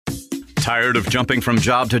Tired of jumping from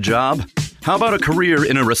job to job? How about a career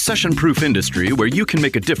in a recession-proof industry where you can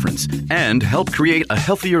make a difference and help create a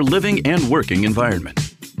healthier living and working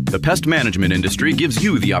environment? The pest management industry gives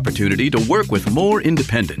you the opportunity to work with more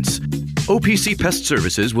independence. OPC Pest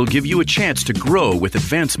Services will give you a chance to grow with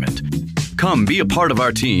advancement. Come be a part of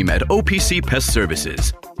our team at OPC Pest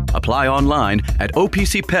Services. Apply online at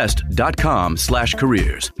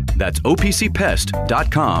opcpest.com/careers. That's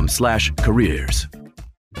opcpest.com/careers.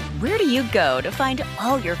 Where do you go to find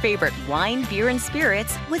all your favorite wine, beer, and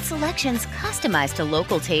spirits with selections customized to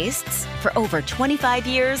local tastes? For over 25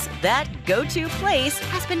 years, that go-to place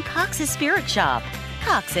has been Cox's Spirit Shop.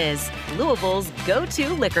 Cox's, Louisville's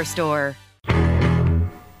go-to liquor store.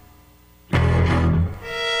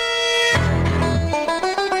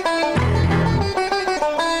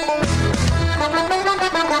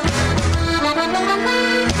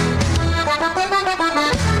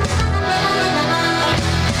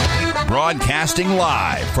 Broadcasting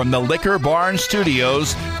live from the Liquor Barn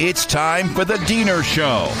Studios, it's time for the Deener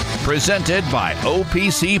Show, presented by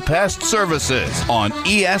OPC Pest Services on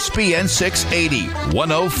ESPN 680,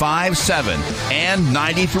 105.7, and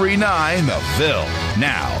 93.9 The Ville.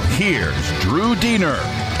 Now, here's Drew Deener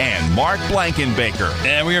and Mark Blankenbaker.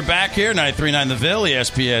 And we are back here, 93.9 The Ville,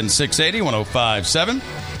 ESPN 680, 105.7.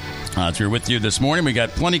 We're with you this morning. We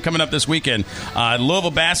got plenty coming up this weekend. Louisville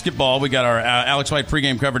basketball, we got our Alex White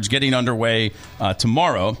pregame coverage getting underway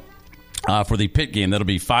tomorrow for the pit game. That'll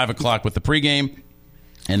be 5 o'clock with the pregame.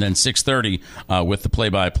 And then 6:30 with the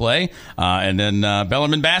play-by-play. And then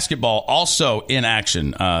Bellarmine basketball also in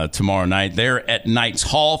action tomorrow night. They're at Knights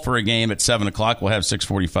Hall for a game at 7 o'clock. We'll have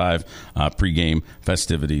 6:45 pregame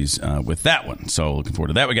festivities with that one. So looking forward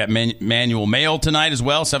to that. We got Manual Mail tonight as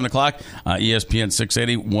well, 7 o'clock, ESPN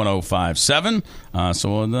 680, 105.7.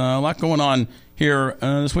 So a lot going on here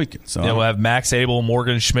this weekend. So yeah, we'll have Max Abel,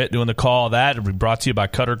 Morgan Schmidt doing the call of that. It'll be brought to you by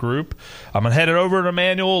Cutter Group. I'm going to head it over to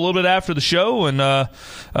Manuel a little bit after the show and,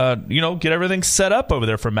 get everything set up over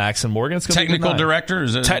there for Max and Morgan. It's gonna Technical be director?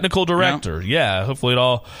 Is it? Technical director, yeah. Hopefully it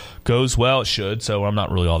all goes well. It should, so I'm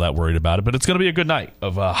not really all that worried about it. But it's going to be a good night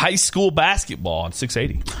of high school basketball on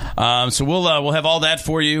 680. So we'll have all that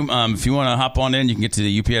for you. If you want to hop on in, you can get to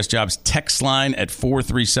the UPS Jobs text line at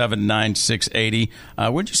 437-9680.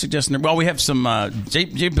 What'd you suggest? Well, we have some.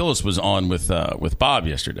 Jay Billis was on with Bob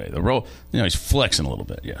yesterday. The roll, he's flexing a little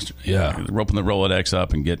bit yesterday. Yeah, roping the Rolodex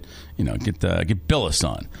up and get Billis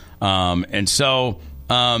on. And so.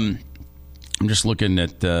 I'm just looking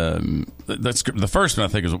at that's the first one. I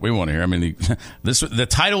think is what we want to hear. I mean, the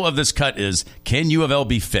title of this cut is "Can U of L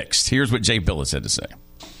be fixed?" Here's what Jay Billis had to say.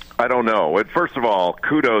 I don't know. First of all,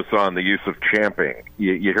 kudos on the use of champing.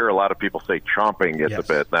 You hear a lot of people say chomping a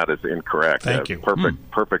bit. That is incorrect. Thank you.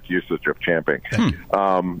 Perfect usage of champing. Thank you.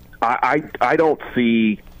 I don't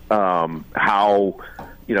see how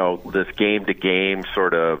this game-to-game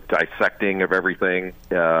sort of dissecting of everything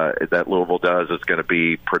that Louisville does is going to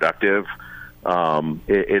be productive.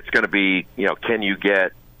 It's going to be, can you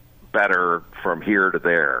get better from here to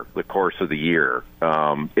there the course of the year?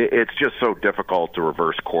 It's just so difficult to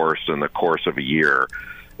reverse course in the course of a year.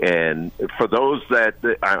 And for those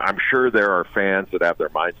I'm sure there are fans that have their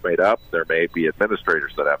minds made up. There may be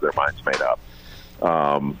administrators that have their minds made up.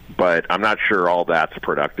 But I'm not sure all that's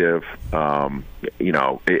productive.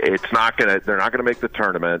 It's not going to, they're not going to make the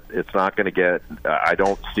tournament. It's not going to get, I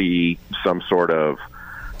don't see some sort of,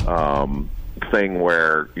 thing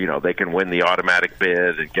where, they can win the automatic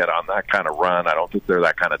bid and get on that kind of run. I don't think they're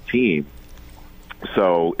that kind of team.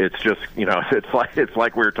 So it's just, it's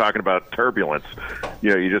like we were talking about turbulence.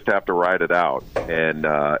 You just have to ride it out. And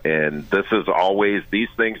these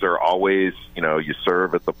things are always, you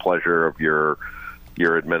serve at the pleasure of your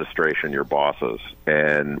administration, your bosses.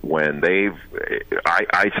 And when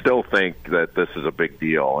I still think that this is a big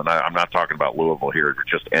deal. And I'm not talking about Louisville here,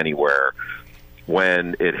 just anywhere.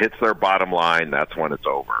 When it hits their bottom line, that's when it's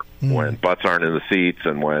over. When butts aren't in the seats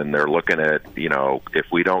and when they're looking at, if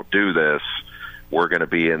we don't do this, we're going to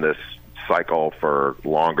be in this cycle for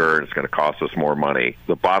longer and it's going to cost us more money.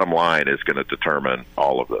 The bottom line is going to determine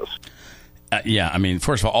all of this.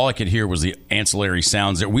 First of all I could hear was the ancillary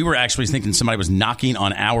sounds there. We were actually thinking somebody was knocking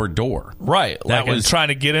on our door. Right. That was trying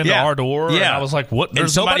to get into our door. Yeah. And I was like, what?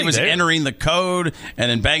 There's somebody was entering the code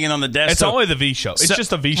and then banging on the desk. It's only the V show. It's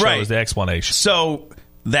just a V show is the explanation. So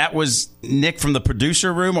that was Nick from the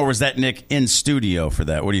producer room, or was that Nick in studio for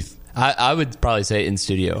that? What do you I would probably say in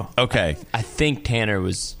studio. Okay. I think Tanner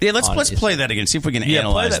was. Yeah, let's play that again. See if we can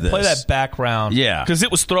analyze this. Play that background. Yeah. Because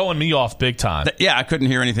it was throwing me off big time. I couldn't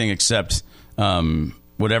hear anything except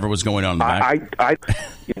whatever was going on in the back. I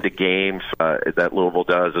into games that Louisville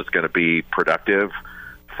does is going to be productive.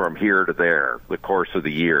 from here to there, the course of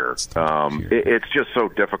the year. It's just so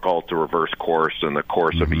difficult to reverse course in the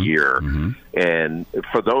course of a year. And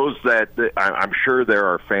for those that I'm sure there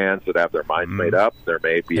are fans that have their minds made up. There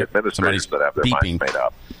may be administrators that have their minds made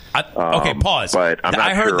up. Okay, pause. But I'm not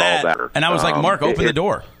I heard sure that, all that. and I was like, Mark, open the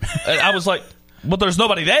door. And I was like, well, there's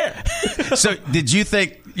nobody there. So did you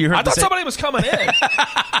think you heard? I thought somebody was coming in.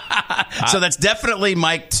 So that's definitely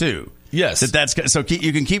Mike too. Yes. So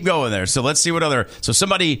you can keep going there. So let's see what other. So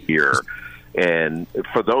somebody here. And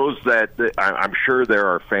for those that I'm sure there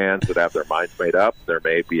are fans that have their minds made up. There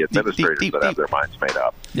may be administrators that have their minds made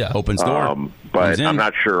up. Yeah, opens door. But I'm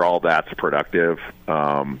not sure all that's productive.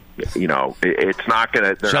 It's not going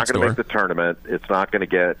to. They're not going to make the tournament. It's not going to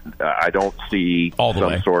get. I don't see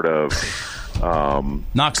some sort of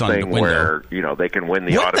knocks on thing the window where they can win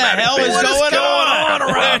the what automatic. What the hell is going on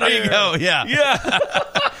around here? There you go. Yeah.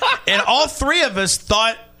 And all three of us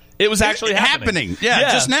thought. It was actually happening.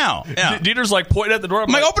 Yeah, just now. Yeah. Deener's like pointing at the door.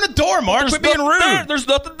 I'm like, open the door, Mark. Quit being rude. There's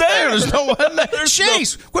nothing there. There's no one there.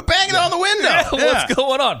 Chase, quit banging on the window. What's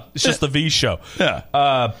going on? It's just the V show.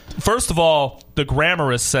 Yeah. First of all, the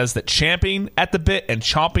grammarist says that champing at the bit and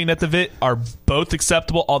chomping at the bit are both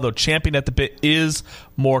acceptable, although champing at the bit is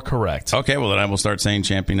more correct. Okay, well, then I will start saying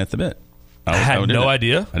champing at the bit. I had no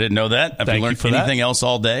idea. I didn't know that. Have you learned anything else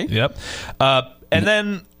all day? Yep. And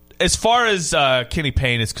then... as far as Kenny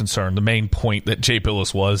Payne is concerned, the main point that Jay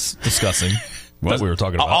Billis was discussing that we were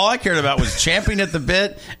talking about. All I cared about was champing at the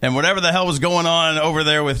bit and whatever the hell was going on over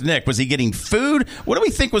there with Nick. Was he getting food? What do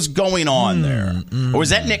we think was going on there? Or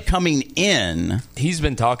was that Nick coming in? He's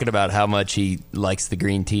been talking about how much he likes the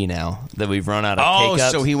green tea now that we've run out of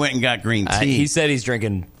K-Cups. So he went and got green tea. He said he's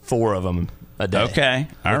drinking 4 of them a day. Okay.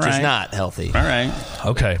 Which is not healthy. All right.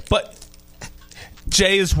 Okay. But...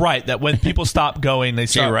 Jay is right that when people stop going, they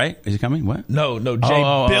start. Jay Wright? Is he coming? What? No,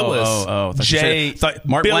 Jay Billis.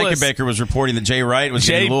 Mark Blankenbaker was reporting that Jay Wright was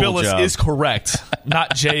getting a Louisville job. Jay Billis is correct.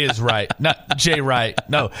 Not Jay is right. Not Jay Wright.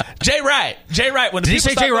 No, Jay Wright. Jay Wright. When Did he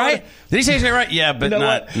say Jay Wright? Did he say Jay Wright? Yeah, but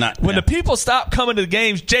not. When the people stop coming to the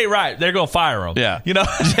games, Jay Wright, they're going to fire him. Yeah. You know?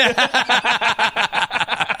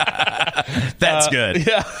 That's good.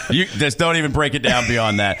 Yeah. You just don't even break it down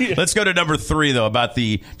beyond that. Let's go to number 3, though, about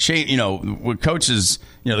the change. With coaches,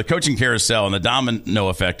 the coaching carousel and the domino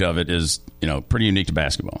effect of it is, pretty unique to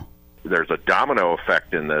basketball. There's a domino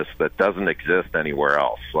effect in this that doesn't exist anywhere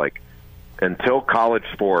else. Like, until college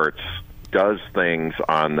sports does things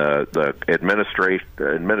on the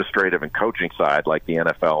administrative and coaching side, like the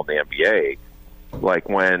NFL and the NBA. Like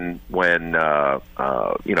when the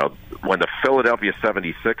Philadelphia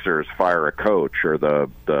 76ers fire a coach, or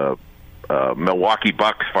the Milwaukee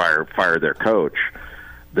Bucks fire their coach,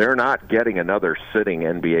 they're not getting another sitting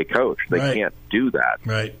NBA coach. They can't do that.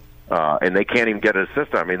 Right. And they can't even get an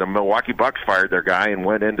assistant. I mean, the Milwaukee Bucks fired their guy and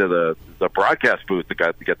went into the broadcast booth to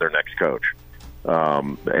get their next coach.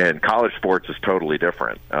 And college sports is totally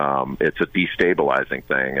different. It's a destabilizing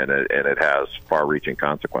thing, and it has far-reaching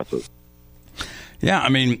consequences. Yeah, I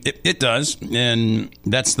mean, it does, and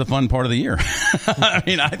that's the fun part of the year. I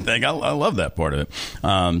mean, I love that part of it.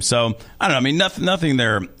 So, I don't know. I mean, nothing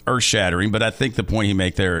there earth-shattering, but I think the point he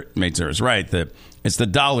made there is right, that it's the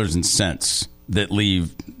dollars and cents that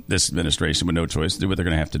leave this administration with no choice to do what they're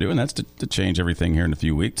going to have to do, and that's to change everything here in a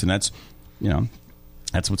few weeks, and that's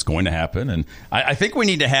what's going to happen. And I think we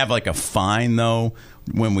need to have like a fine, though,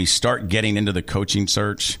 when we start getting into the coaching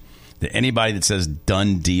search, that anybody that says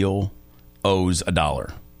done deal owes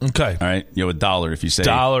 $1. Okay. All right. $1 if you say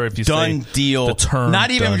done deal. The term not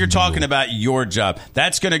even if you're talking deal. about your job.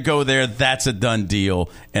 That's going to go there. That's a done deal.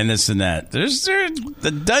 And this and that. There's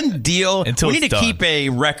the done deal. Until we need to done. keep a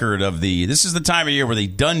record of this is the time of year where the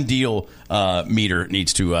done deal meter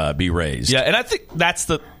needs to be raised. Yeah. And I think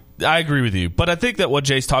I agree with you. But I think that what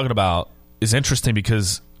Jay's talking about is interesting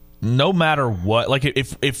because no matter what, like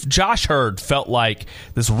if Josh Hurd felt like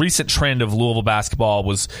this recent trend of Louisville basketball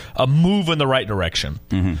was a move in the right direction,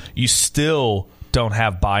 you still don't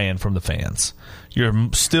have buy-in from the fans. You're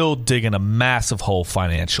still digging a massive hole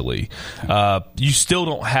financially. You still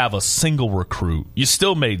don't have a single recruit. You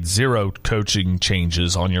still made 0 coaching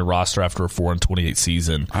changes on your roster after a 4-28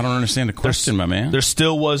 season. I don't understand the question, my man. There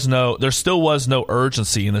still was no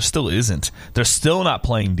urgency, and there still isn't. They're still not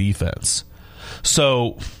playing defense.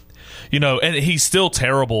 So, and he's still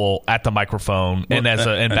terrible at the microphone and as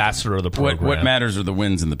an ambassador of the program. What matters are the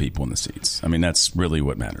wins and the people in the seats. I mean, that's really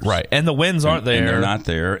what matters. Right. And the wins aren't there. And they're not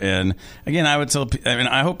there. And again,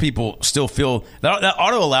 I hope people still feel that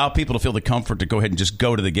ought to allow people to feel the comfort to go ahead and just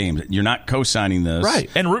go to the games. You're not co-signing this. Right.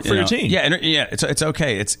 And root for your team. Yeah. It's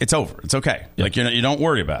okay. It's over. It's okay. Yeah. Like, you don't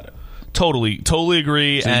worry about it. Totally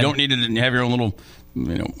agree. So you don't need to have your own little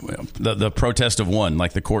the protest of one,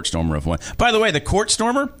 like the court stormer of one. By the way, the court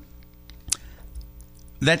stormer,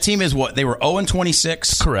 that team is what? They were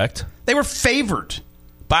 0-26. Correct. They were favored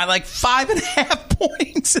by like 5.5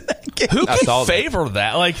 points in that game. Who can favor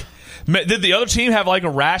that? Like, did the other team have like a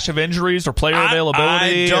rash of injuries or player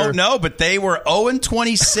availability? I don't know, but they were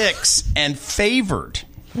 0-26 and favored.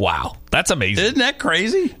 Wow, that's amazing. Isn't that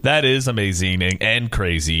crazy? That is amazing and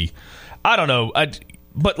crazy. I don't know,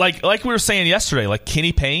 but like we were saying yesterday, like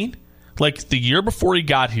Kenny Payne, like the year before he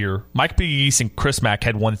got here, Mike Pegues and Chris Mack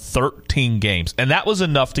had won 13 games, and that was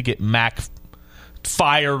enough to get Mack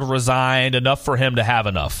fired, resigned, enough for him to have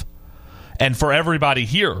enough. And for everybody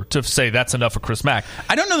here to say that's enough for Chris Mack.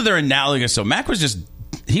 I don't know that they're analogous, so Mack was just...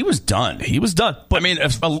 He was done. But I mean,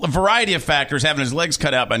 a variety of factors, having his legs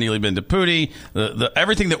cut out by Neely Bendapudi, the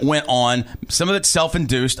everything that went on, some of it's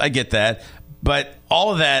self-induced, I get that. But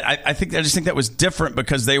all of that, I just think that was different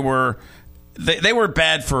because they were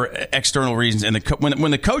bad for external reasons. And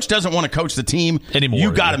when the coach doesn't want to coach the team anymore,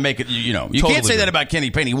 you got to make it, you totally can't say that about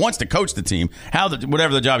Kenny Payne. He wants to coach the team.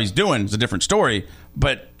 Whatever the job he's doing is a different story.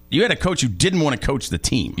 But you had a coach who didn't want to coach the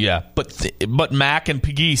team. Yeah, but Mack and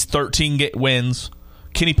Pegues, 13 wins.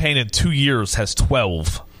 Kenny Payne in 2 years has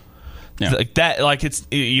 12. Yeah. Like that, like it's,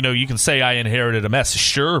 you can say I inherited a mess,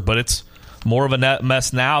 sure, but it's more of a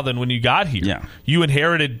mess now than when you got here. Yeah. You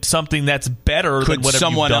inherited something that's better than whatever Could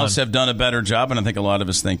someone you've done. else have done a better job? And I think a lot of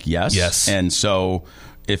us think yes. Yes. And so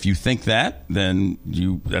if you think that, then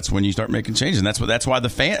that's when you start making changes. And that's what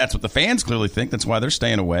the fans clearly think. That's why they're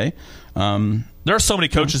staying away. There are so many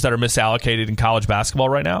coaches that are misallocated in college basketball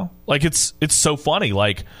right now. Like it's so funny.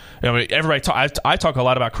 Like everybody I talk a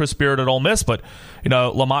lot about Chris Beard at Ole Miss, but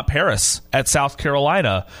Lamont Paris at South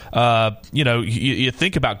Carolina. You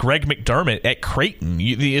think about Greg McDermott at Creighton.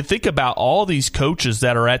 You think about all these coaches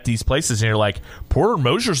that are at these places, and you're like, Porter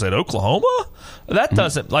Mosier's at Oklahoma. That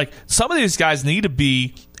doesn't like some of these guys need to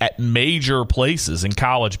be at major places in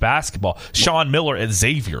college basketball. Sean Miller at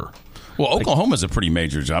Xavier. Well, Oklahoma's a pretty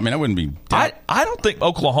major job. I mean, I wouldn't be... I don't think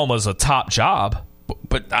Oklahoma's a top job.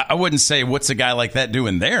 But I wouldn't say, what's a guy like that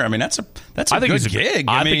doing there? I mean, that's a good gig.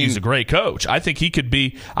 I think he's a great coach. I think he could be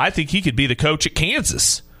the coach at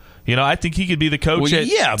Kansas. I think he could be the coach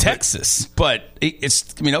at Texas. But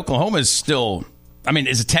Oklahoma is still... I mean,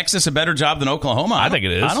 is Texas a better job than Oklahoma? I think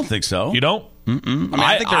it is. I don't think so. You don't? Mm-mm. I mean,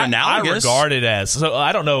 I think they're analogous. I regard it as... So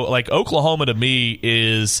I don't know. Like, Oklahoma to me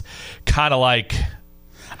is kind of like...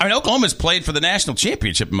 I mean, Oklahoma's played for the national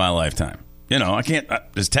championship in my lifetime. I can't...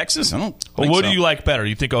 Is Texas? I don't think Well, what so. do you like better?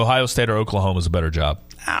 You think Ohio State or Oklahoma is a better job?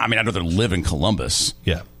 I mean, I'd rather live in Columbus.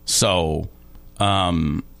 Yeah. So,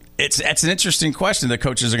 it's an interesting question that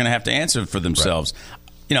coaches are going to have to answer for themselves.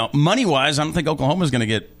 Right. Money-wise, I don't think Oklahoma's going to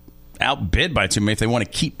get outbid by too many if they want to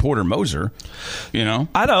keep Porter Moser.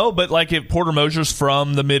 I know, but like if Porter Moser's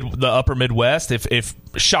from the upper Midwest, if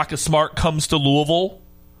Shaka Smart comes to Louisville...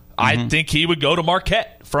 I think he would go to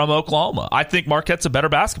Marquette from Oklahoma. I think Marquette's a better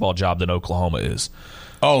basketball job than Oklahoma is.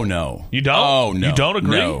 Oh, no. You don't? Oh, no. You don't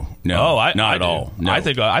agree? No. Oh, not at all. No. I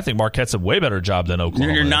think Marquette's a way better job than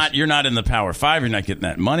Oklahoma. You're not in the Power 5. You're not getting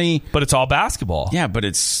that money. But it's all basketball. Yeah, but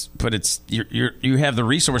you have the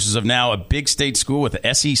resources of now a big state school with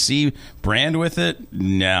the SEC brand with it.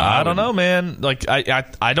 No. I don't know, man. Like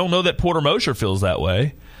I don't know that Porter Mosier feels that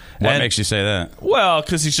way. What makes you say that? Well,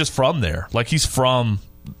 because he's just from there. Like he's from...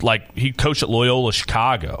 Like, he coached at Loyola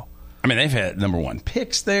Chicago. I mean, they've had number one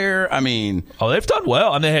picks there. I mean... Oh, they've done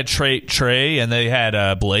well. And they had Trey and they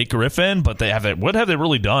had Blake Griffin, but what have they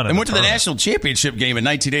really done? And went to the national championship game in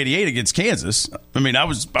 1988 against Kansas. I mean, I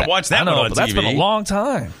watched that one on TV. That's been a long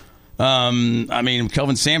time. I mean,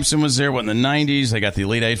 Kelvin Sampson was there, in the 90s. They got the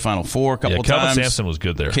Elite Eight Final Four a couple times. Kelvin Sampson was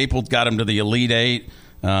good there. Capel got him to the Elite Eight.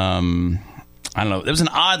 I don't know. It was an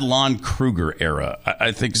odd Lon Kruger era.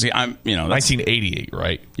 I think. See, 1988,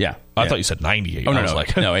 right? Yeah. I thought you said 98. Oh, I was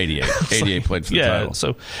like, no, 88. 88 played for the title.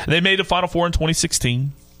 So they made the Final Four in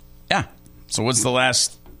 2016. Yeah. So what's the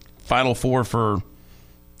last Final Four for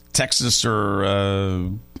Texas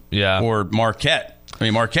or Marquette? I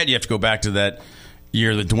mean, Marquette, you have to go back to that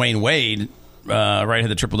year that Dwayne Wade had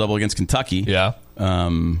the triple-double against Kentucky. Yeah.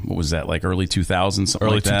 What was that, like early 2000s?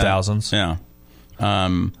 Early 2000s. Yeah.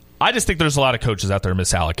 I just think there's a lot of coaches out there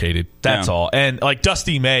misallocated. That's all. And like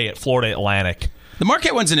Dusty May at Florida Atlantic. The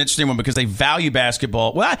Marquette one's an interesting one because they value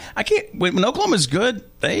basketball. Well, I can't. When Oklahoma's good,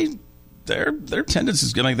 their attendance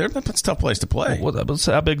is good. That's a tough place to play.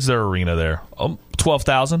 How big's their arena there?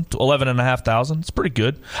 12,000, 11,500. It's pretty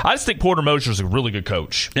good. I just think Porter Mosier's a really good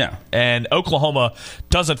coach. Yeah. And Oklahoma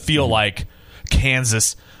doesn't feel like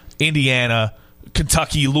Kansas, Indiana,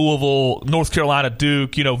 Kentucky, Louisville, North Carolina,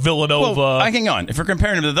 Duke, Villanova. Well, hang on. If we're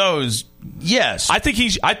comparing him to those, yes. I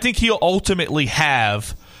think he'll ultimately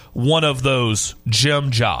have one of those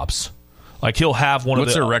gym jobs. Like he'll have one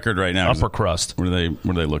What's of the their record right now? Upper crust. What are they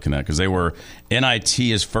looking at? Because they were NIT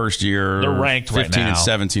his first year. They're ranked 15 right now. and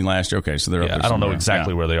 17 last year. Okay, so they're up there. I don't know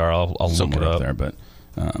exactly where they are. I'll look it up there, but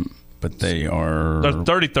they are. They're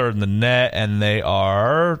 33rd in the net, and they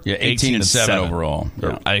are 18 and 7 overall.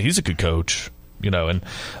 Yeah. He's a good coach. And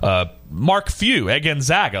Mark Few at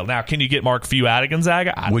Gonzaga. Now, can you get Mark Few out of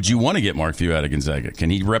Gonzaga? Would you want to get Mark Few out of Gonzaga? Can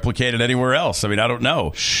he replicate it anywhere else? I mean, I don't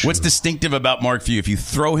know. Sure. What's distinctive about Mark Few if you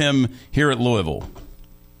throw him here at Louisville?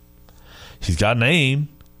 He's got a name.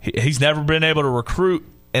 He's never been able to recruit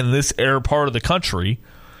in this part of the country.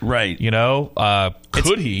 Right.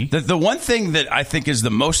 Could he? The one thing that I think is the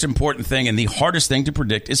most important thing and the hardest thing to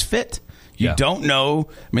predict is fit. You don't know.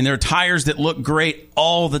 I mean, there are tires that look great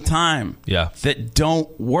all the time that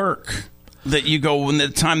don't work. That you go, when the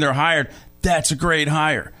time they're hired, that's a great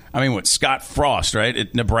hire. I mean, Scott Frost, right,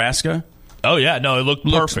 at Nebraska? Oh, yeah. No, it looked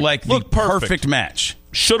perfect. Like the perfect match.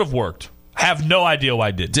 Should have worked. Have no idea why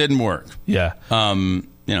it didn't. Didn't work. Yeah. And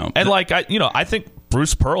I think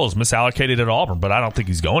Bruce Pearl is misallocated at Auburn, but I don't think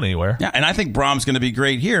he's going anywhere. Yeah, and I think Brom's going to be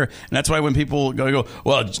great here. And that's why when people go,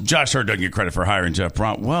 well, Josh Hurd doesn't get credit for hiring Jeff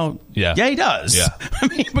Brom. Well, yeah he does. Yeah. I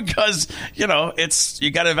mean, because, you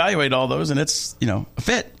got to evaluate all those, and it's, a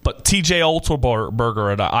fit. But TJ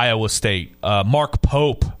Otzelberger at Iowa State, Mark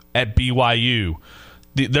Pope at BYU,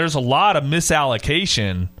 there's a lot of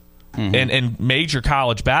misallocation in major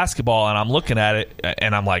college basketball, and I'm looking at it,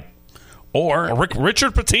 and I'm like, or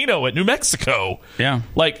Richard Pitino at New Mexico. Yeah.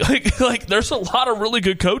 Like there's a lot of really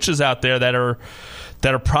good coaches out there that are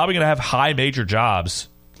probably going to have high major jobs,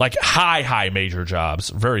 like high major jobs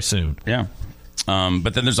very soon. Yeah.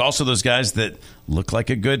 But then there's also those guys that look like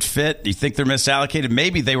a good fit. You think they're misallocated?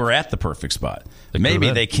 Maybe they were at the perfect spot.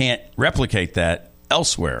 Maybe they can't replicate that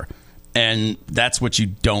elsewhere. And that's what you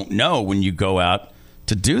don't know when you go out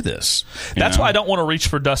to do this. That's why I don't want to reach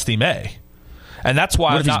for Dusty May. And that's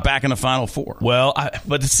why he's back in the Final Four? Well,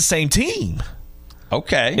 but it's the same team.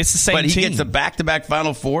 Okay. It's the same team. But he gets the back-to-back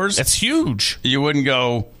Final Fours? That's huge. You wouldn't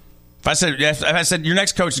go... If I said your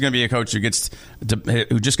next coach is going to be a coach who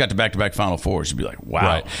just got to back-to-back Final Fours, you'd be like, wow.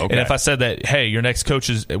 Right. Okay. And if I said that, hey, your next coach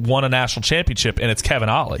has won a national championship and it's Kevin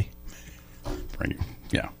Ollie.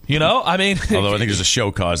 Yeah. I mean... Although I think there's a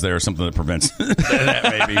show cause there or something that prevents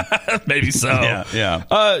that, maybe. Maybe so. Yeah.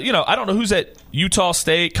 I don't know who's at Utah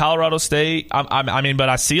State, Colorado State. I mean, but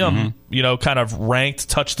I see them, kind of ranked,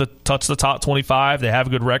 touch the top 25. They have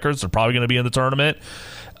good records. They're probably going to be in the tournament.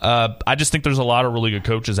 I just think there's a lot of really good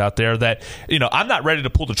coaches out there that, I'm not ready to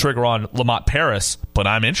pull the trigger on Lamont Paris, but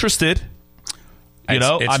I'm interested.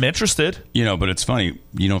 I'm interested. But it's funny.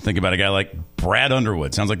 You don't think about a guy like Brad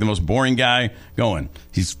Underwood. Sounds like the most boring guy going.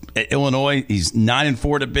 He's at Illinois. He's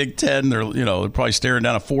 9-4 at Big Ten. They're probably staring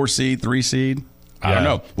down a 4 seed, 3 seed. I don't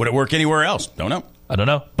know. Would it work anywhere else? Don't know. I don't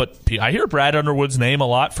know. But I hear Brad Underwood's name a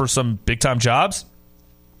lot for some big time jobs.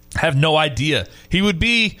 I have no idea. He would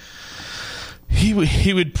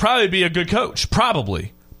probably be a good coach,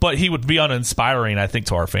 probably, but he would be uninspiring, I think,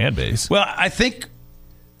 to our fan base. Well,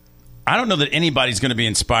 I don't know that anybody's going to be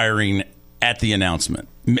inspiring at the announcement.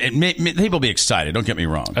 People will be excited. Don't get me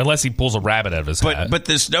wrong. Unless he pulls a rabbit out of his hat. But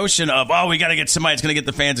this notion of, we got to get somebody that's going to get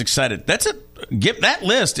the fans excited. That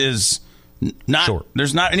list is not. Sure.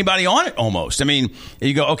 There's not anybody on it. Almost. I mean,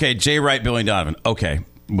 you go, okay, Jay Wright, Billy Donovan. Okay,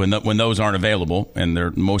 when those aren't available, and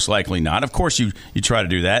they're most likely not. Of course, you try to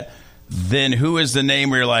do that. Then who is the name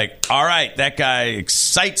where you're like, all right, that guy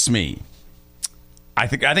excites me? I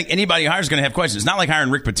think anybody hires is going to have questions. It's not like hiring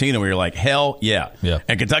Rick Pitino where you're like, hell yeah.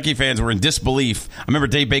 And Kentucky fans were in disbelief. I remember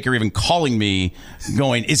Dave Baker even calling me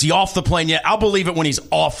going, is he off the plane yet? I'll believe it when he's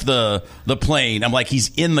off the plane. I'm like, he's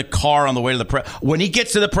in the car on the way to the press. When he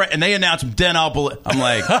gets to the press and they announce him, then I'll believe. I'm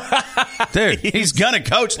like, dude, he's going to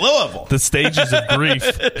coach Louisville. The stages of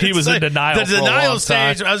grief. He was in denial the for a denial long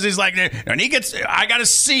stage. time. He's like, and I got to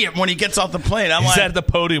see it when he gets off the plane. He's at the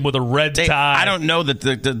podium with a red tie. I don't know that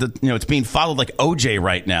it's being followed like OJ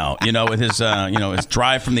right now, with his his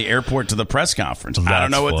drive from the airport to the press conference. I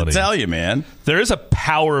don't know what to tell you, man. There is a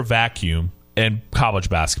power vacuum in college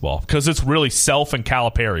basketball because it's really Self and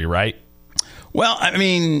Calipari, right? Well, I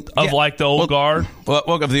mean, like the old guard. Well,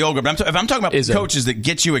 of the old guard. But if I'm talking about coaches that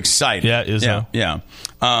get you excited, yeah.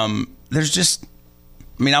 There's just,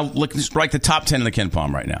 I'll look right the top 10 in the Ken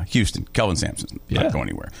Palm right now. Houston, Kelvin Sampson's not going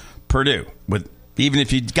anywhere. Purdue, even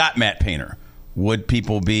if you got Matt Painter. Would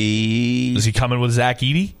people be... Is he coming with Zach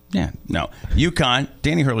Edey? Yeah, no. UConn,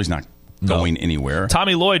 Danny Hurley's not going anywhere.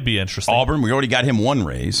 Tommy Lloyd be interesting. Auburn, we already got him one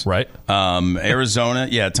raise. Right.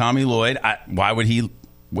 Arizona, Tommy Lloyd. Why would he?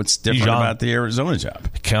 What's different about the Arizona job?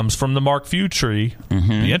 It comes from the Mark Few tree.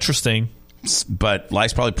 Mm-hmm. Be interesting. But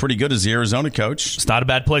life's probably pretty good as the Arizona coach. It's not a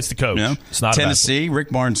bad place to coach. You know? It's not Tennessee, Rick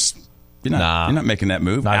Barnes. You're not making that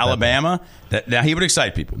move. Alabama, now he would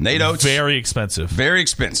excite people. Nate Oates, very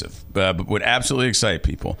expensive, but would absolutely excite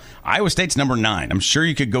people. Iowa State's number 9. I'm sure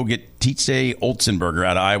you could go get T.J. Otzenberger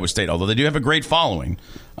out of Iowa State, although they do have a great following.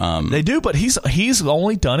 They do, but he's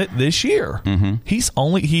only done it this year. Mm-hmm.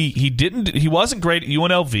 He wasn't great at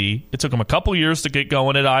UNLV. It took him a couple years to get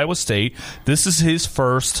going at Iowa State. This is his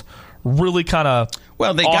first really kind of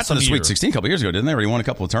they got to the Sweet 16 a couple years ago, didn't they? Or he won a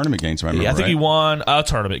couple of tournament games, I think he won a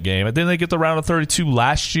tournament game. And then they get the round of 32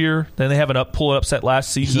 last year. Then they have an upset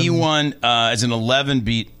last season. He won as an 11,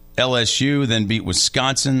 beat LSU, then beat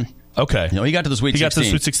Wisconsin. Okay. He got to the Sweet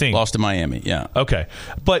 16. Lost to Miami, yeah. Okay.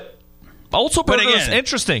 But Otzelberger is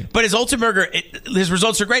interesting. But his Otzelberger, his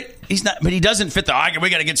results are great. He's not, but he doesn't fit we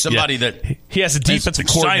got to get somebody that he has a defensive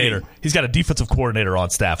coordinator. He's got a defensive coordinator on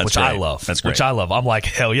staff, which I love. That's great. Which I love. I'm like,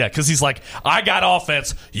 hell yeah, because he's like, I got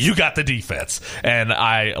offense, you got the defense, and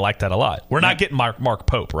I like that a lot. We're not getting Mark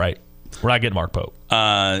Pope, right? We're not getting Mark Pope.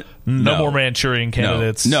 No more Manchurian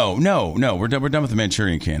candidates. No. We're done with the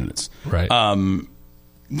Manchurian candidates. Right.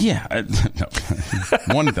 Yeah. No.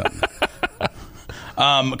 One done.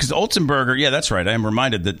 Because Otzenberger, that's right. I am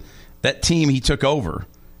reminded that team he took over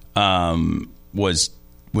was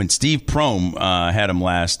when Steve Prohm had him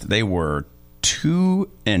last. They were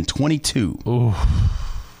 2-22. Ooh,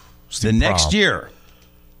 the next year,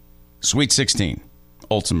 Sweet 16,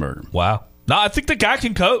 Otzenberger. Wow. No, I think the guy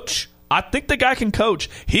can coach.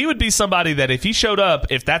 He would be somebody that if he showed up,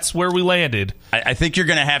 if that's where we landed. I think you're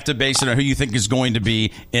going to have to base it on who you think is going to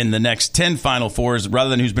be in the next 10 Final Fours rather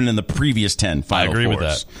than who's been in the previous 10 Final Fours. I agree with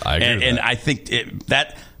that. And I think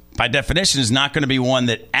that, by definition, is not going to be one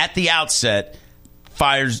that at the outset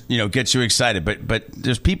gets you excited. But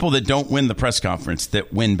there's people that don't win the press conference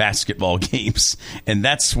that win basketball games. And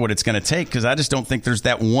that's what it's going to take, because I just don't think there's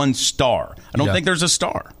that one star. I don't think there's a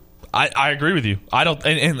star. I agree with you. I don't,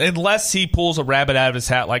 and unless he pulls a rabbit out of his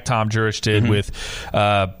hat like Tom Jurich did with,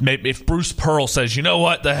 maybe if Bruce Pearl says, you know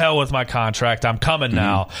what, the hell with my contract, I'm coming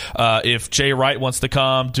now. If Jay Wright wants to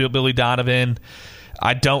come, do Billy Donovan,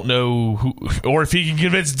 I don't know who, or if he can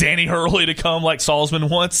convince Danny Hurley to come like Salzman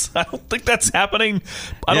wants. I don't think that's happening.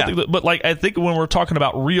 I think when we're talking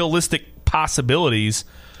about realistic possibilities,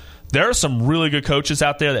 there are some really good coaches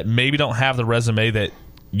out there that maybe don't have the resume that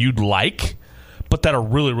you'd like, but that are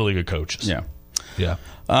really, really good coaches. Yeah.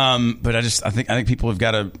 But I think people have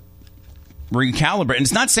got to recalibrate. And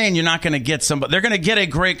it's not saying you're not going to get somebody. They're going to get a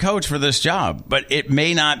great coach for this job, but it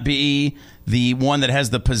may not be the one that has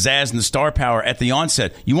the pizzazz and the star power at the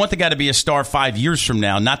onset. You want the guy to be a star 5 years from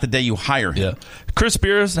now, not the day you hire him. Yeah. Chris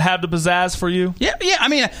Beard have the pizzazz for you? Yeah. I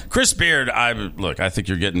mean, Chris Beard, I think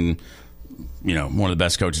you're getting one of the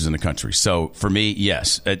best coaches in the country. So for me,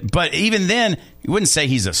 yes. But even then, you wouldn't say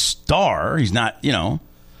he's a star. He's not,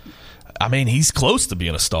 I mean, he's close to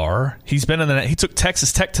being a star. He's been he took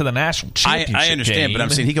Texas Tech to the national championship. I understand, game. But I'm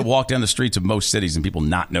saying he could walk down the streets of most cities and people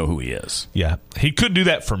not know who he is. Yeah, he could do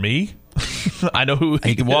that for me. I know who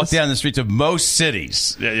he could walk down the streets of most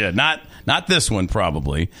cities. Yeah, not this one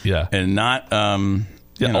probably. Yeah, and not.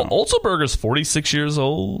 Otzelberger's 46 years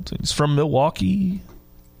old. He's from Milwaukee.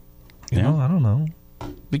 I don't know.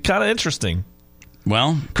 Be kind of interesting.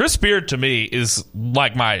 Well, Chris Beard to me is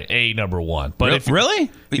like my number one. But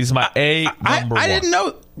really, he's my number one. I didn't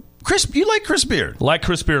know. Chris, you like Chris Beard? Like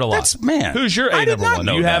Chris Beard a lot. Who's your number one?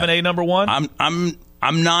 Do you have an number one?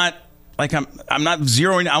 I'm not. Like I'm not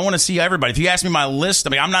zeroing. I want to see everybody. If you ask me my list, I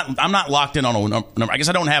mean, I'm not locked in on a number. I guess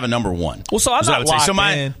I don't have a number one. Well, so I'm not locked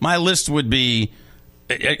in. My list would be.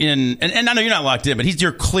 And I know you're not locked in, but he's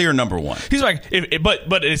your clear number one. He's like,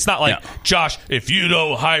 but it's not like Josh. If you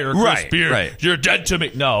don't hire Chris Beard, you're dead to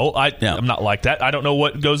me. No, I'm not like that. I don't know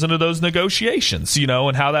what goes into those negotiations,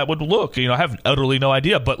 and how that would look. I have utterly no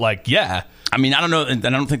idea. But I mean, I don't know, and I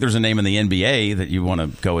don't think there's a name in the NBA that you want to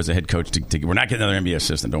go as a head coach to. We're not getting another NBA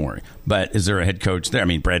assistant. Don't worry. But is there a head coach there? I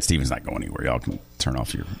mean, Brad Stevens not going anywhere. Y'all can turn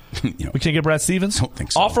off your. We can't get Brad Stevens. Don't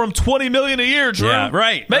think so. Offer him $20 million a year, Drew. Yeah,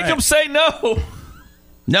 right. Make him say no.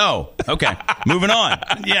 No. Okay. Moving on.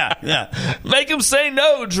 Yeah. Make him say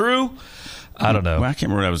no, Drew. I don't know. Well, I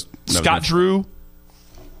can't remember what I was. Scott Drew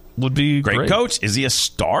would be great coach. Is he a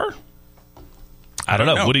star? I don't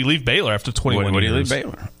know. Would he leave Baylor after 21 years? Would he leave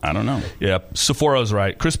Baylor? I don't know. Yeah. Seforo's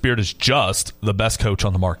right. Chris Beard is just the best coach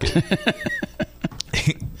on the market.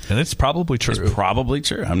 And it's probably true. It's probably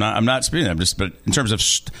true. I'm not speaking. But in terms of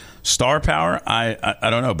star power, I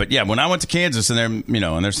don't know. But yeah, when I went to Kansas and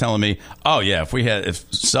they're telling me, oh yeah,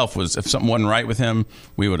 if something wasn't right with him,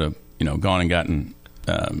 we would have gone and gotten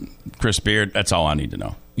Chris Beard. That's all I need to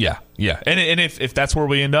know. Yeah. And if that's where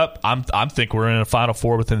we end up, I'm think we're in a Final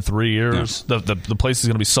Four within 3 years. Yeah. The place is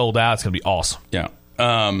going to be sold out. It's going to be awesome. Yeah.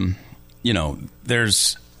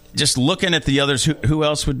 There's just looking at the others. Who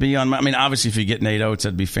else would be on? Obviously, if you get Nate Oates,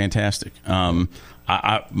 that'd be fantastic.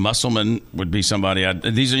 Musselman would be somebody.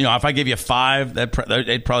 If I gave you 5,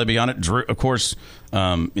 they'd probably be on it. Drew, of course.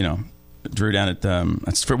 Drew down at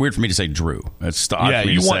that's weird for me to say Drew. That's odd for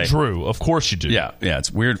me you to want say. Drew, of course you do. Yeah.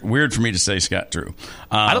 It's weird for me to say Scott Drew.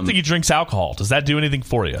 I don't think he drinks alcohol. Does that do anything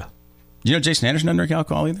for you? Jason Anderson doesn't drink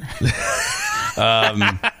alcohol either.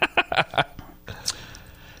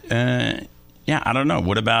 I don't know.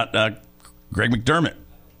 What about Greg McDermott?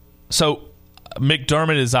 So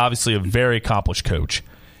McDermott is obviously a very accomplished coach.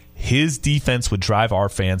 His defense would drive our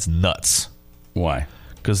fans nuts. Why?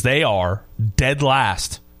 Because they are dead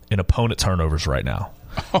last in opponent turnovers right now.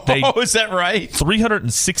 Is that right?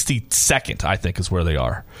 362nd, I think, is where they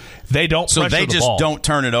are. They don't pressure they the just ball. Don't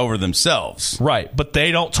turn it over themselves. Right, but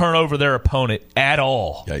they don't turn over their opponent at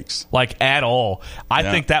all. Yikes. At all. I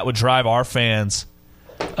think that would drive our fans...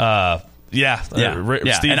 Steve and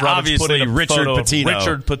Roberts obviously Richard Pitino.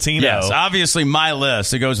 Richard Pitino. Yes, obviously my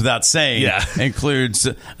list, it goes without saying, includes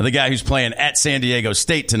the guy who's playing at San Diego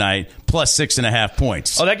State tonight, plus 6.5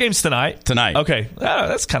 points. Oh, that game's tonight? Tonight. Okay.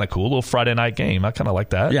 That's kind of cool. A little Friday night game. I kind of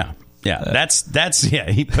like that. Yeah.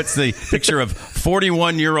 He puts the picture of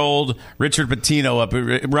 41-year-old Richard Pitino up.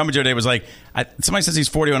 Rummager Day was like, somebody says he's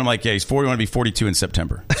 41. I'm like, yeah, he's 41 to be 42 in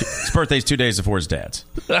September. His birthday's 2 days before his dad's.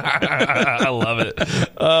 I love it.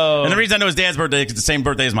 And the reason I know his dad's birthday is it's the same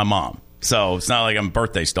birthday as my mom. So it's not like I'm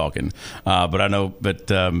birthday stalking. But I know,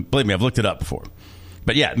 believe me, I've looked it up before.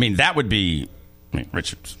 But yeah, that would be,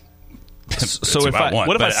 Richard's. So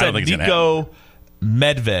what if I said Nico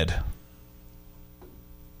Medved?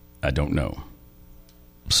 I don't know.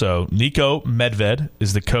 So Nico Medved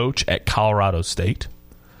is the coach at Colorado State.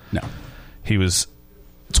 No. He was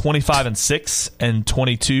 25-6 and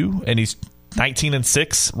 22, and he's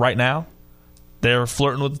 19-6 right now. They're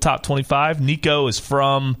flirting with the top 25. Nico is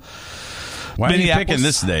from Why are you picking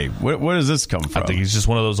this day? Where does this come from? I think he's just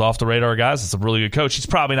one of those off-the-radar guys. It's a really good coach. He's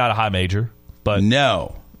probably not a high major, but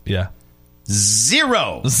no. Yeah.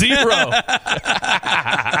 0. What do you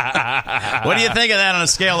think of that on a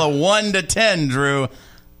scale of 1 to 10, Drew?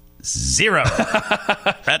 0.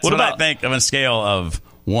 That's what I think of a scale of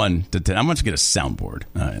 1 to 10. I'm going to get a soundboard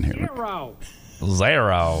in here. 0.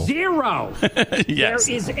 Yes.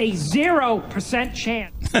 There is a 0%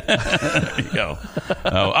 chance. There you go.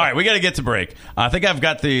 All right, we got to get to break. I think I've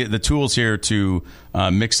got the tools here to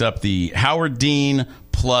mix up the Howard Dean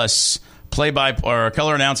plus play-by or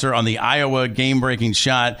color announcer on the Iowa game-breaking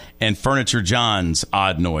shot and Furniture John's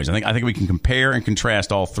odd noise. I think we can compare and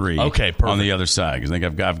contrast all three. Okay, perfect. On the other side. I think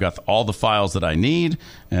I've got all the files that I need,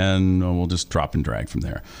 and we'll just drop and drag from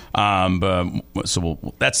there.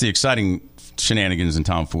 That's the exciting shenanigans and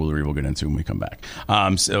tomfoolery we'll get into when we come back.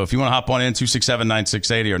 So if you want to hop on in,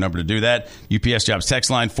 267-9680, our number to do that. UPS Jobs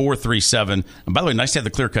text line 437. And by the way, nice to have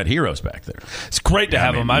the clear-cut heroes back there. It's great to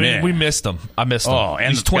have them. I mean, we missed them. I missed them. Oh,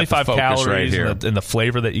 and these 25 calories right here. and the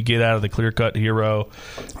flavor that you get out of the clear-cut hero.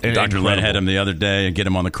 Dr. Len had him the other day. Get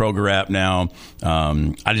him on the Kroger app now.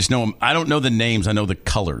 I just know him. I don't know the names. I know the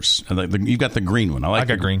colors. You've got the green one. I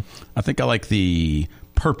got green. I think I like the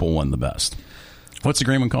purple one the best. What's the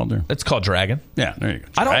green one called there? It's called Dragon. Yeah, there you go.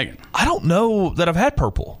 Dragon. I don't know that I've had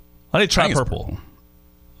purple. I need to try purple.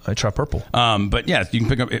 But yeah, you can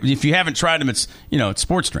pick up if you haven't tried them. It's it's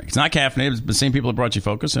sports drink. It's not caffeinated. It's the same people that brought you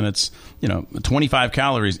Focus, and it's 25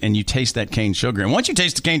 calories, and you taste that cane sugar. And once you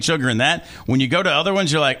taste the cane sugar in that, when you go to other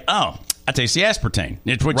ones, you're like, oh, I taste the aspartame.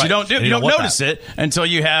 It's what you don't do. You don't notice it until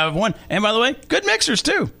you have one. And by the way, good mixers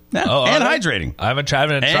too. Yeah. And hydrating. I haven't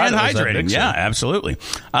tried it. And hydrating. Yeah, absolutely.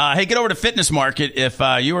 Hey, get over to Fitness Market. If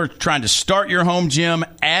you are trying to start your home gym,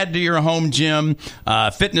 add to your home gym,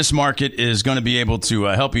 Fitness Market is going to be able to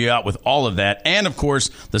help you out with all of that. And, of course,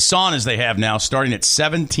 the saunas they have now starting at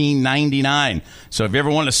 $17.99. So if you ever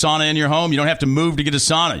want a sauna in your home, you don't have to move to get a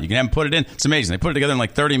sauna. You can have them put it in. It's amazing. They put it together in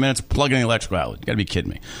like 30 minutes, plug in the electrical outlet. You got to be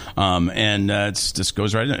kidding me. And it just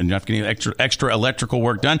goes right in. And you have to get extra electrical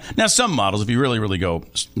work done. Now, some models, if you really, really go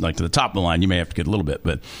like to the top of the line, you may have to get a little bit.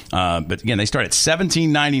 But again, they start at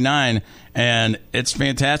 $17.99, and it's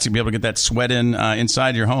fantastic to be able to get that sweat in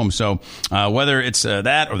inside your home. So whether it's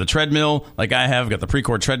that or the treadmill, like I have, I've got the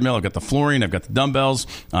Precore treadmill, I've got the flooring, I've got the dumbbells,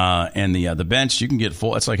 and the bench. You can get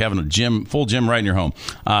full. It's like having a full gym right in your home.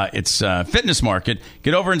 It's Fitness Market.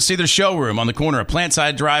 Get over and see their showroom on the corner of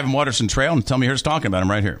Plantside Drive and Waterston Trail, and tell me who's talking about them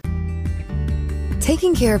right here.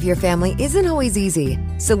 Taking care of your family isn't always easy,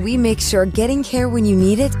 so we make sure getting care when you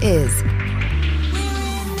need it is.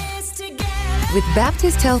 With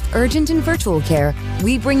Baptist Health Urgent and Virtual Care,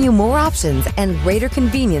 we bring you more options and greater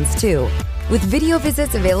convenience, too. With video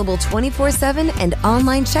visits available 24/7 and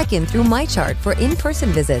online check-in through MyChart for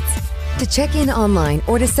in-person visits. To check in online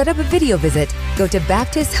or to set up a video visit, go to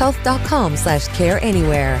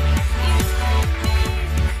baptisthealth.com/careanywhere.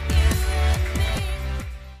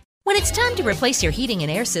 When it's time to replace your heating and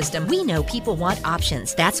air system, we know people want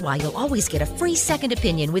options. That's why you'll always get a free second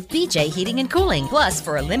opinion with BJ Heating and Cooling. Plus,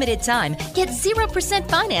 for a limited time, get 0%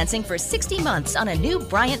 financing for 60 months on a new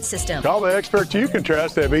Bryant system. Call the experts you can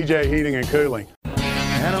trust at BJ Heating and Cooling.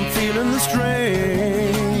 And I'm feeling the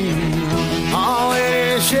strain. All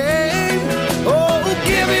in shame. Oh,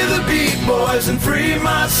 give me the beat, boys, and free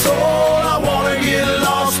my soul. I want to get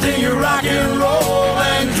lost in your rock and roll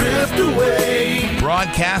and drift away.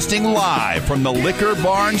 Broadcasting live from the Liquor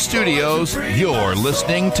Barn Studios, you're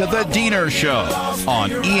listening to The Deener Show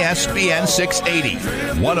on ESPN 680,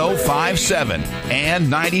 105.7, and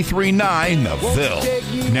 93.9 The Ville.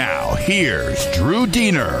 Now, here's Drew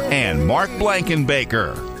Deener and Mark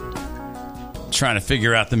Blankenbaker. Trying to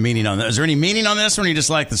figure out the meaning on that. Is there any meaning on this, or do you just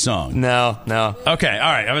like the song? No. Okay,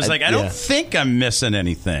 all right. I was I don't think I'm missing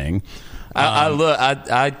anything.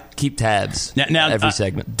 I keep tabs now every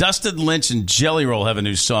segment. Dustin Lynch and Jelly Roll have a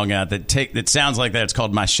new song out that sounds like that. It's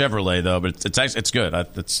called My Chevrolet, though, but it's actually good. I'll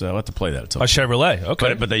have to play that. My Chevrolet,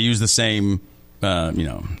 okay. But they use the same,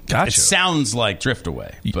 Gotcha. It sounds like Drift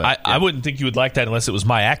Away. But, I wouldn't think you would like that unless it was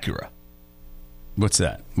My Acura. What's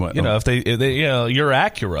that? What? If they your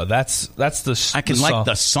Acura, that's the. I can like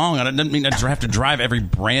the song. I don't mean I have to drive every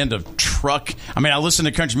brand of truck. I mean, I listen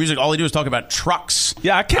to country music. All I do is talk about trucks.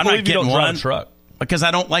 Yeah, I can't believe you don't drive a truck. Because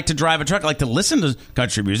I don't like to drive a truck. I like to listen to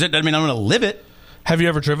country music. Doesn't mean I'm going to live it. Have you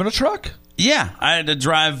ever driven a truck? Yeah, I had to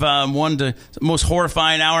drive one to the most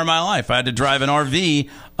horrifying hour of my life. I had to drive an RV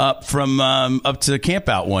up to camp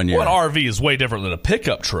out one year. Well, an RV is way different than a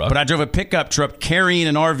pickup truck. But I drove a pickup truck carrying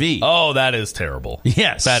an RV. Oh, that is terrible.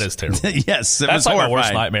 Yes. That is terrible. Yes, that's like my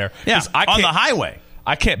worst nightmare. Yeah, on the highway.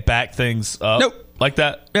 I can't back things up like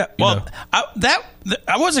that. Yeah, well, I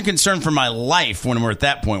wasn't concerned for my life when we're at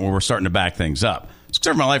that point where we're starting to back things up. I was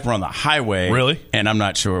concerned for my life we're on the highway. Really? And I'm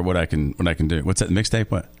not sure what I can do. What's that, mixtape?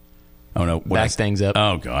 What? Oh, no. Back things up.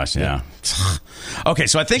 Oh, gosh, yeah. Okay,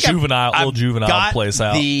 so I think I've juvenile place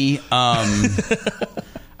out.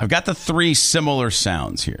 I've got the three similar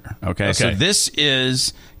sounds here. Okay, so this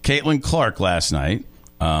is Caitlin Clark last night,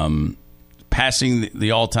 passing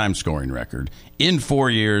the all-time scoring record in 4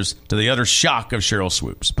 years, to the utter shock of Cheryl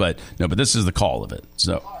Swoops. But this is the call of it.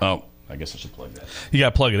 So, I guess I should plug that. You got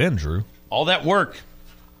to plug it in, Drew. All that work,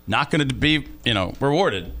 not going to be,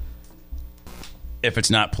 rewarded if it's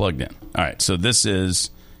not plugged in. All right, so this is,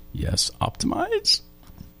 optimize.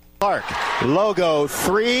 Clark, logo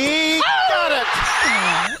 3, got it.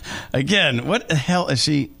 Again, what the hell is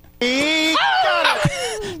she? Got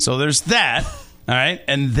it. So there's that, all right,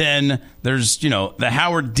 and then there's, the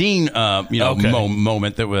Howard Dean,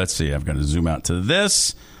 moment that, let's see, I've got to zoom out to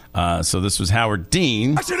this. So this was Howard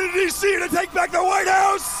Dean. Washington, D.C. to take back the White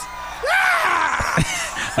House.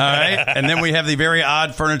 All right, and then we have the very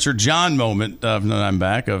odd Furniture John moment of I'm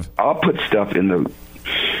back of. I'll put stuff in the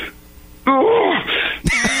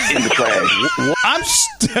trash.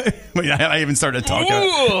 I even started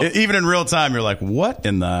talking. Even in real time, you're like, "What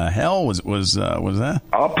in the hell was that?"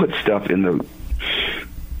 I'll put stuff in the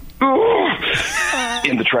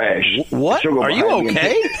trash. What? Are you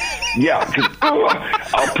okay? Yeah,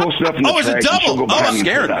 I'll pull stuff in the trash. Oh, it's a double. Oh, I'm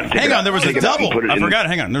scared. Hang on, there was a double. I forgot.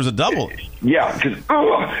 Hang on, there's a double. Yeah, because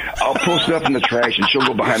I'll pull stuff in the trash and she'll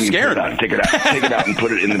go behind me and put it on. Take it out and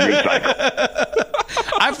put it in the recycle.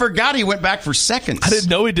 I forgot he went back for seconds. I didn't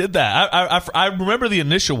know he did that. I remember the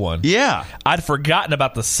initial one. Yeah. I'd forgotten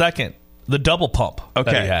about the double pump that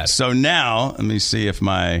he had. So now, let me see if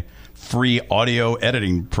my free audio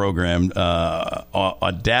editing program,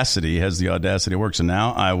 Audacity, has the audacity to work. So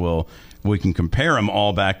now we can compare them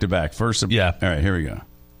all back to back. First, yeah. All right, here we go.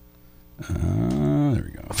 There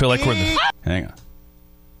we go. I feel like we're in the... Hang on.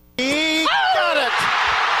 Got it.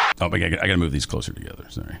 Oh, I got to move these closer together.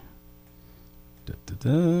 Sorry. I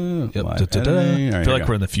feel like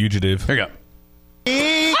we're in The Fugitive. Here we go.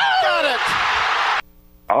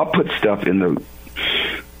 I'll put stuff in the.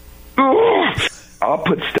 I'll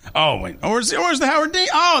put stuff. Oh wait, where's the Howard Dean?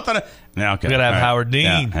 Oh, I thought. Yeah, okay. We gotta have Howard Dean.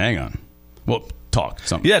 Yeah, hang on. Well, talk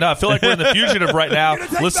something. Yeah, no, I feel like we're in the fugitive right now,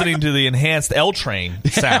 listening to the enhanced L Train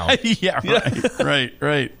sound. Yeah,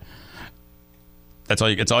 right. That's all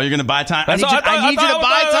you're going to buy time. I need you to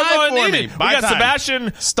buy time for me. We got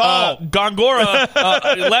Sebastian Gongora,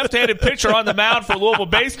 left-handed pitcher on the mound for Louisville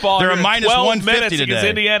baseball. They're a minus 150 today. Against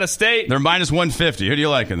Indiana State. They're minus 150. Who do you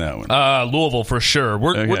like in that one? Louisville for sure.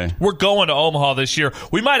 We're going to Omaha this year.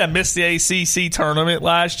 We might have missed the ACC tournament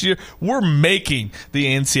last year. We're making the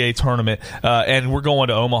NCAA tournament, and we're going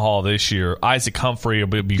to Omaha this year. Isaac Humphrey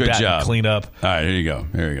will be back to clean up. All right, here you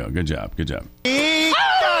go. Good job. He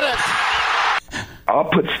got it. I'll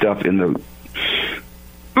put stuff in the.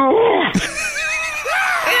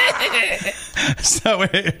 So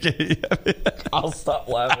I'll stop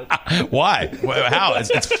laughing. Why? How?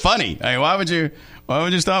 It's funny. I mean, why would you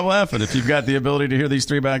stop laughing if you've got the ability to hear these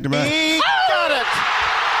three back to back? He got it.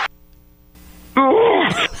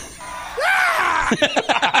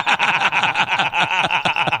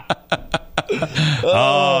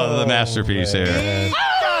 Oh, the masterpiece here. He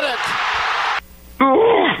got it.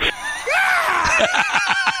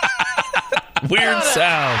 Weird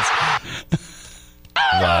sounds.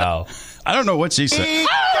 Wow. I don't know what she said.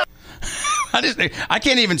 I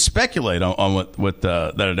can't even speculate on what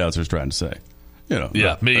that announcer's trying to say. You know.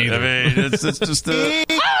 Yeah, me either. I mean, it's just. He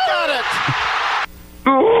got it.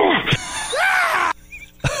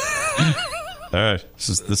 All right,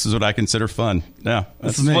 this is what I consider fun. Yeah,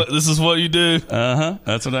 this is what you do.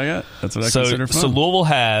 That's what I got. That's what I consider fun. So Louisville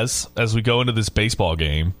has, as we go into this baseball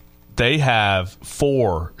game, they have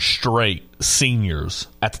 4 straight seniors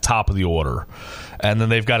at the top of the order. And then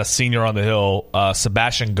they've got a senior on the hill,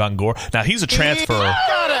 Sebastian Gongora. Now, he's a transfer.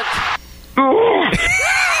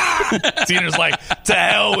 Deener's like, to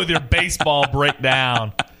hell with your baseball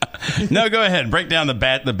breakdown. No, go ahead. Break down the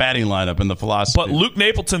batting lineup and the philosophy. But Luke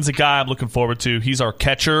Napleton's a guy I'm looking forward to. He's our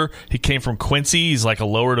catcher. He came from Quincy. He's like a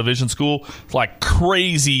lower division school. Like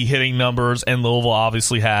crazy hitting numbers. And Louisville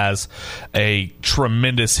obviously has a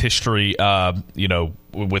tremendous history,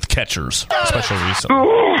 with catchers, especially recently.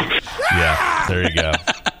 Yeah, there you go.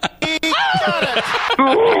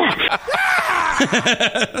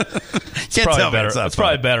 It's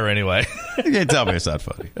probably better anyway. You can't tell me it's not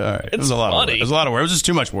funny. All right, it was a lot of work. It was a lot of work. It was just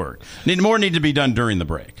too much work. More need to be done during the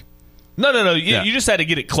break. No. You just had to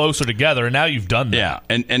get it closer together, and now you've done that.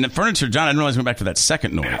 Yeah, and the furniture, John, I didn't realize we went back to that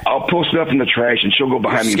second noise. I'll pull stuff in the trash, and she'll go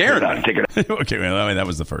behind me and put it out and take it out. Okay, well, that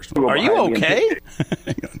was the first one. Are you okay?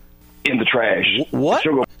 Hang on. In the trash. What?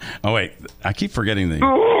 Oh, wait. I keep forgetting the...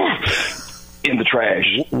 In the trash.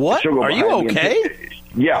 What? Are you okay?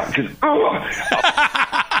 Yeah.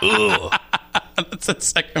 That's the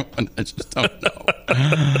second one. I just don't know.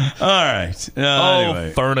 All right.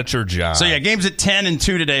 Anyway. Furniture, John. So, games at 10 and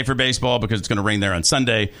 2 today for baseball because it's going to rain there on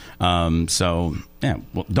Sunday. Well,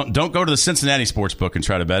 don't go to the Cincinnati Sportsbook and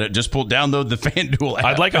try to bet it. Just download the FanDuel app.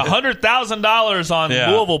 I'd like $100,000 on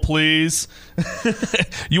Louisville, please.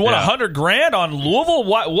 You want $100,000 on Louisville?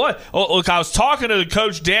 What? Oh, look, I was talking to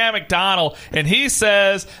Coach Dan McDonald, and he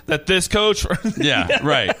says that this coach. Yeah,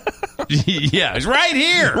 right. Yeah, it's right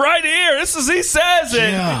here. Right here. He says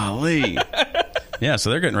it. Golly. Yeah,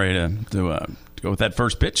 so they're getting ready to go with that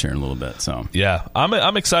first pitch here in a little bit. So yeah,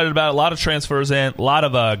 I'm excited about it. A lot of transfers in, a lot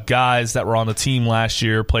of guys that were on the team last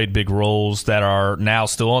year played big roles that are now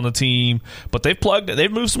still on the team. But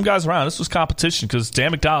they've moved some guys around. This was competition because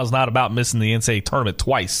Dan McDonald's not about missing the NCAA tournament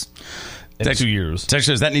twice in 2 years. Texas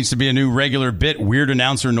says that needs to be a new regular bit. Weird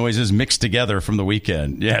announcer noises mixed together from the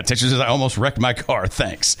weekend. Yeah, Texas says I almost wrecked my car.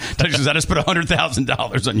 Thanks. Texas says I just put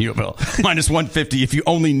 $100,000 on U of L. Minus 150 if you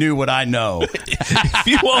only knew what I know. If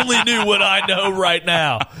you only knew what I know right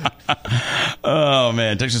now. Oh,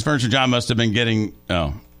 man. Texas Furniture John must have been getting...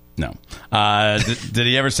 Oh, no. Did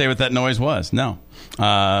he ever say what that noise was? No.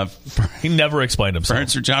 He never explained himself.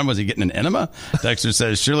 Furniture John, was he getting an enema? Texas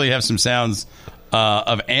says, surely have some sounds...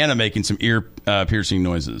 of Anna making some ear-piercing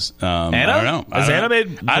noises. Anna? I don't know. Has Anna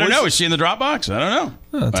made I don't know. Is she in the Dropbox? I don't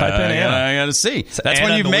know. Type in Anna. I got to see. That's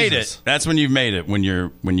when you've made it. That's when you've made it. When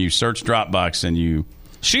you search Dropbox and you...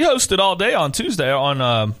 She hosted all day on Tuesday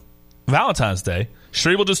on Valentine's Day.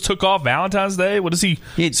 Strebel just took off Valentine's Day. What is he?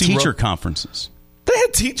 He had teacher conferences. They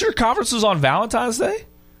had teacher conferences on Valentine's Day?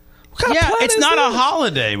 What kind of plan it's is not this? A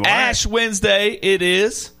holiday. Boy. Ash Wednesday, it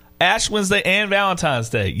is. Ash Wednesday and Valentine's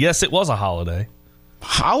Day. Yes, it was a holiday.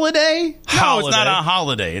 Holiday? No, it's not a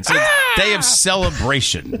holiday. It's a day of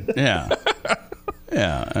celebration. Yeah.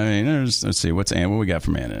 Yeah. I mean, let's see. What we got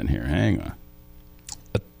from Anna in here? Hang on.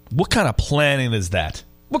 What kind of planning is that?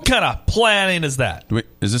 What kind of planning is that? Wait,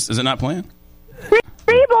 is it not playing?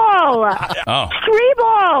 Screeball! Oh.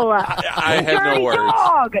 Screeball! I have no words.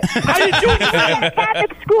 Dog! I didn't do anything.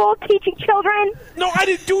 Catholic school teaching children? No, I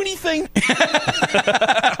didn't do anything.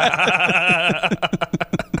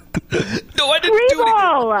 No, I didn't do anything.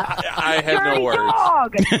 I have no words.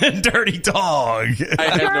 Dog. Dirty dog. I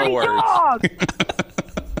have no words. Dog.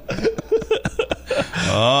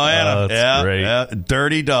 Oh, Anna. that's great. Yeah,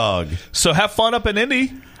 dirty dog. So have fun up in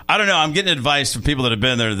Indy. I don't know. I'm getting advice from people that have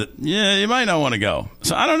been there that, you might not want to go.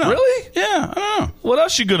 So I don't know. Really? Yeah, I don't know. What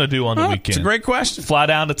else you going to do on the weekend? It's a great question. Fly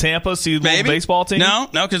down to Tampa, see the little baseball team? No,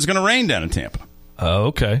 because it's going to rain down in Tampa. Oh,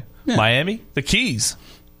 okay. Yeah. Miami? The Keys.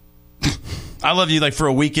 I love you, like, for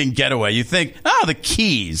a weekend getaway. You think, the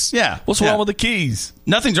Keys. Yeah. What's wrong with the Keys?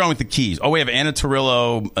 Nothing's wrong with the Keys. Oh, we have Anna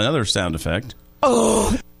Torillo, another sound effect.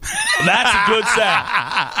 Oh. That's a good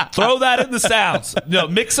sound. Throw that in the sounds.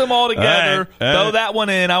 Mix them all together. All right. Throw that one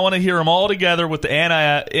in. I want to hear them all together with the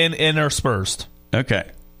Anna interspersed. Okay.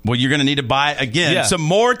 Well, you're going to need to buy, again, some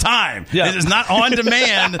more time. Yeah. This is not on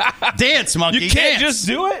demand. Dance, monkey. You can't dance. just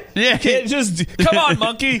do it? Yeah. You can't just... Come on,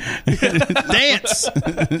 monkey. Dance.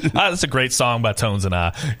 That's a great song by Tones and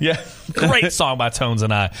I. Yeah. Great song by Tones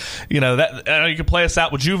and I. You can play us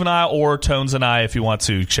out with Juvenile or Tones and I if you want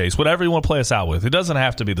to, Chase. Whatever you want to play us out with. It doesn't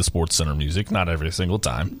have to be the Sports Center music. Not every single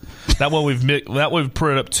time. That way we've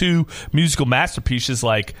put up two musical masterpieces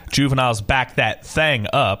like Juvenile's Back That Thing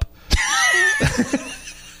Up.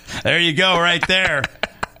 There you go, right there.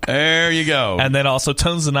 There you go. And then also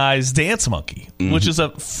Tones and I's Dance Monkey, which is a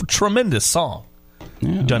tremendous song.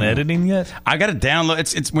 You done editing yet? I got to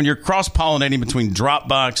download. It's when you're cross-pollinating between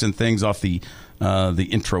Dropbox and things off the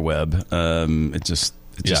intraweb. It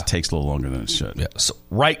just takes a little longer than it should. Yeah. So,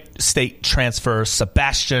 right state transfer,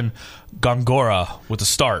 Sebastian Gongora with the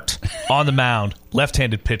start on the mound,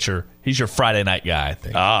 left-handed pitcher. He's your Friday night guy, I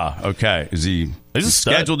think. Ah, okay. Is he? He's a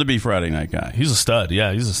stud. Scheduled to be Friday night guy. He's a stud.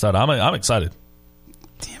 Yeah, he's a stud. I'm excited.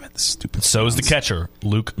 Damn it, the stupid. So is the catcher,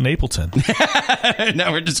 Luke Napleton.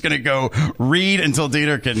 Now we're just going to go read until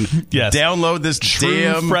Deener can download this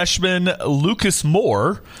True freshman Lucas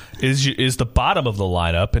Moore is the bottom of the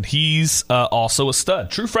lineup, and he's also a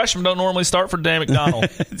stud. True freshmen don't normally start for Dan McDonald.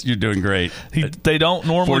 You're doing great. They don't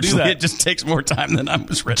normally do that. It just takes more time than I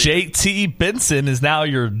was ready. JT Benson is now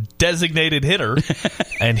your designated hitter,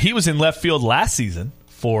 and he was in left field last season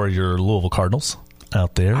for your Louisville Cardinals.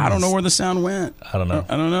 Out there, I don't know where the sound went. I don't know.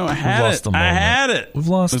 I had it. We've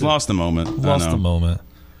lost the moment. We've lost the moment.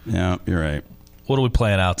 Yeah, you're right. What are we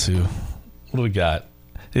playing out to? What do we got?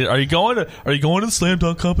 Are you going to the slam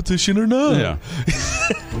dunk competition or no? Yeah.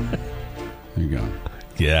 There you go.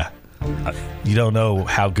 Yeah. You don't know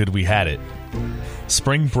how good we had it.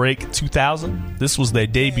 Spring Break 2000. This was their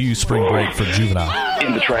debut spring break for Juvenile.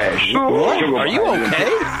 In the trash. What? Are you okay?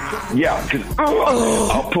 Yeah, because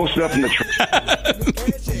I'll post it up in the trash.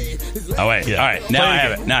 Oh, wait. Yeah. All right. Now I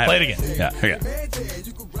have it. Now Play it again. Yeah. Here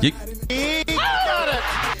you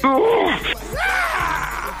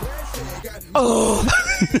go.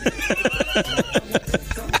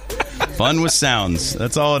 Fun with sounds.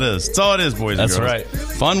 That's all it is. That's all it is, boys and girls. That's right.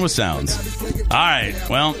 Fun with sounds. All right.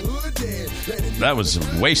 Well, that was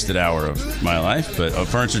a wasted hour of my life. But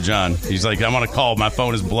Furniture John, he's like, I want to call. My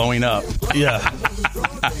phone is blowing up. Yeah.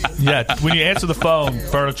 Yeah. When you answer the phone,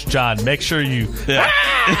 Furniture John, make sure you. Yeah.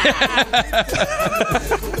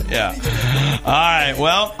 Yeah. All right.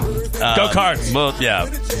 Well. Go Cards. Well, yeah.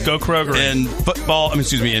 Go Kroger. In football, in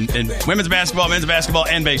women's basketball, men's basketball,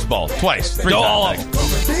 and baseball. Twice. 3 Go times. all of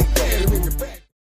them.